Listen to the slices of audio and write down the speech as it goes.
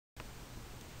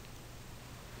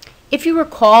If you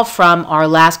recall from our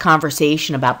last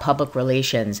conversation about public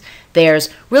relations, there's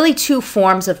really two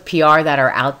forms of PR that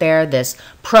are out there, this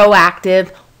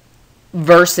proactive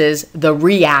versus the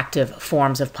reactive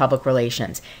forms of public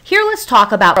relations. Here, let's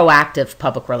talk about proactive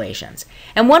public relations.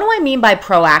 And what do I mean by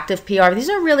proactive PR? These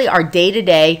are really our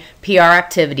day-to-day PR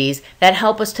activities that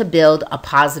help us to build a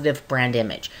positive brand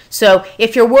image. So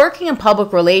if you're working in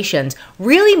public relations,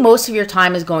 really most of your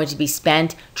time is going to be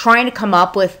spent trying to come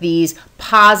up with these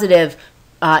positive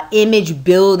image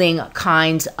building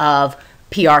kinds of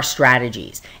PR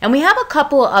strategies. And we have a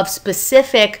couple of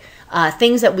specific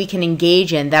things that we can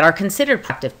engage in that are considered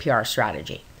proactive PR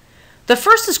strategy. The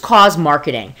first is cause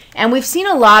marketing, and we've seen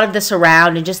a lot of this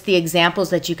around, and just the examples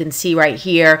that you can see right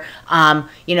here,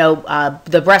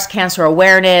 the breast cancer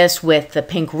awareness with the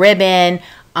pink ribbon,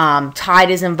 Tide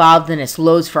is involved in this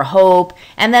Loads for Hope,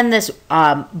 and then this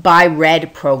Buy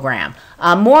Red program.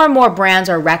 More and more brands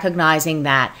are recognizing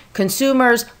that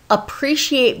consumers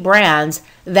appreciate brands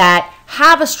that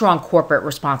have a strong corporate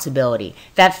responsibility,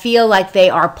 that feel like they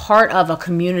are part of a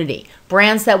community,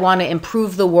 brands that want to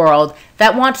improve the world,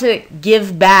 that want to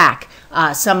give back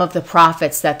some of the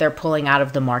profits that they're pulling out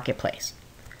of the marketplace.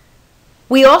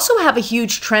 We also have a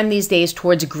huge trend these days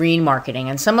towards green marketing,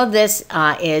 and some of this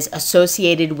is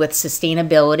associated with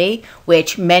sustainability,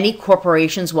 which many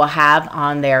corporations will have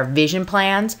on their vision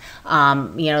plans.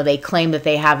 They claim that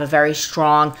they have a very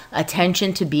strong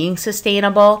attention to being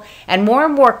sustainable, and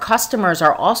more customers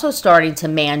are also starting to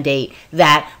mandate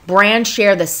that brands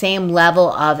share the same level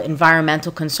of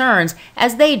environmental concerns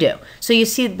as they do. So you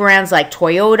see brands like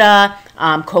Toyota,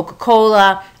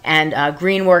 Coca-Cola, and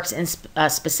Greenworks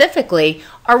specifically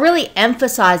are really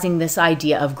emphasizing this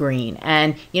idea of green.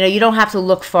 And you don't have to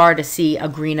look far to see a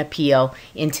green appeal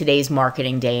in today's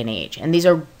marketing day and age. And these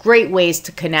are great ways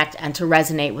to connect and to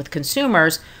resonate with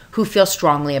consumers who feel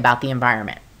strongly about the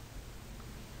environment.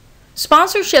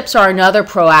 Sponsorships are another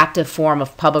proactive form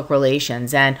of public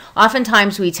relations, and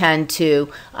oftentimes we tend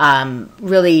to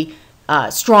really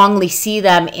strongly see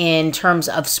them in terms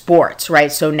of sports,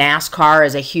 right? So NASCAR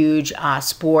is a huge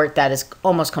sport that is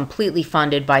almost completely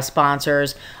funded by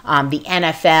sponsors. The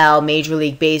NFL, Major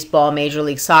League Baseball, Major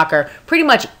League Soccer, pretty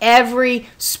much every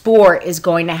sport is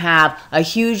going to have a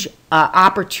huge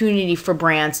opportunity for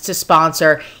brands to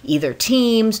sponsor either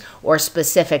teams or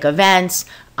specific events,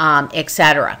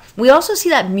 etc. We also see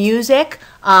that music,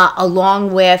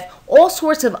 along with all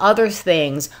sorts of other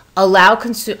things, allow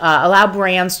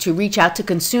brands to reach out to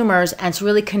consumers and to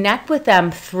really connect with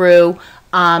them through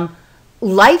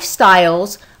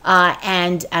lifestyles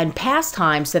and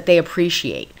pastimes that they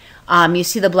appreciate. You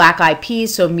see the Black Eyed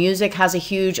Peas, so music has a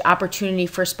huge opportunity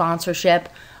for sponsorship,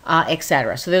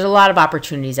 etc. So there's a lot of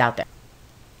opportunities out there.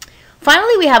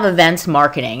 Finally, we have events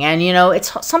marketing, and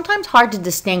it's sometimes hard to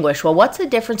distinguish, well, what's the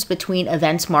difference between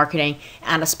events marketing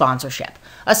and a sponsorship?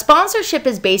 A sponsorship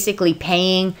is basically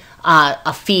paying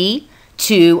a fee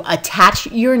to attach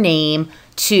your name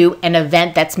to an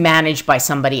event that's managed by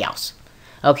somebody else.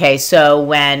 Okay, so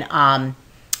when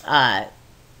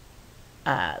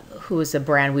who was the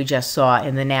brand we just saw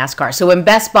in the NASCAR? So when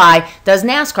Best Buy does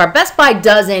NASCAR, Best Buy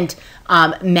doesn't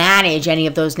manage any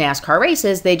of those NASCAR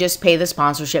races. They just pay the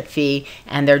sponsorship fee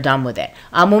and they're done with it.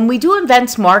 When we do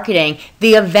events marketing,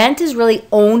 the event is really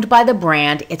owned by the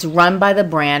brand, it's run by the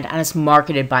brand, and it's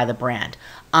marketed by the brand.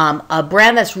 A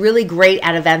brand that's really great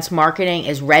at events marketing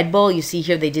is Red Bull. You see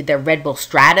here they did their Red Bull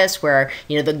Stratus, where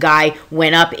the guy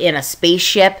went up in a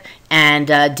spaceship and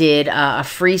did a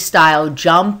freestyle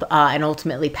jump and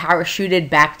ultimately parachuted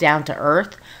back down to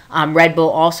Earth. Red Bull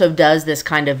also does this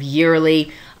kind of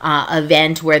yearly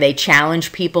event where they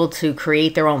challenge people to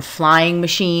create their own flying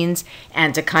machines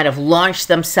and to kind of launch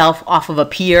themselves off of a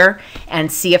pier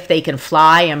and see if they can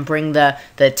fly and bring the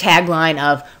tagline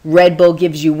of Red Bull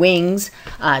gives you wings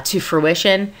to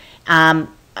fruition.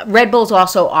 Red Bull's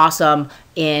also awesome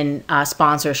in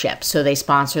sponsorship. So they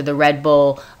sponsor the Red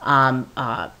Bull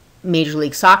Major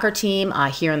League Soccer team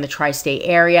here in the tri-state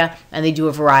area, and they do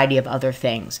a variety of other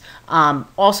things.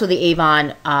 Also, the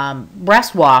Avon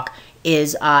Breast Walk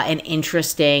is an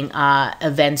interesting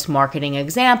events marketing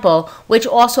example, which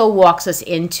also walks us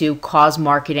into cause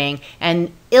marketing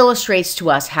and illustrates to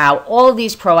us how all of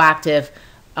these proactive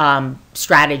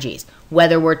strategies,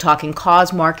 whether we're talking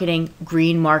cause marketing,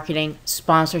 green marketing,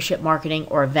 sponsorship marketing,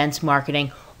 or events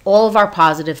marketing, all of our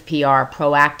positive PR,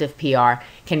 proactive PR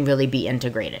can really be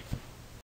integrated.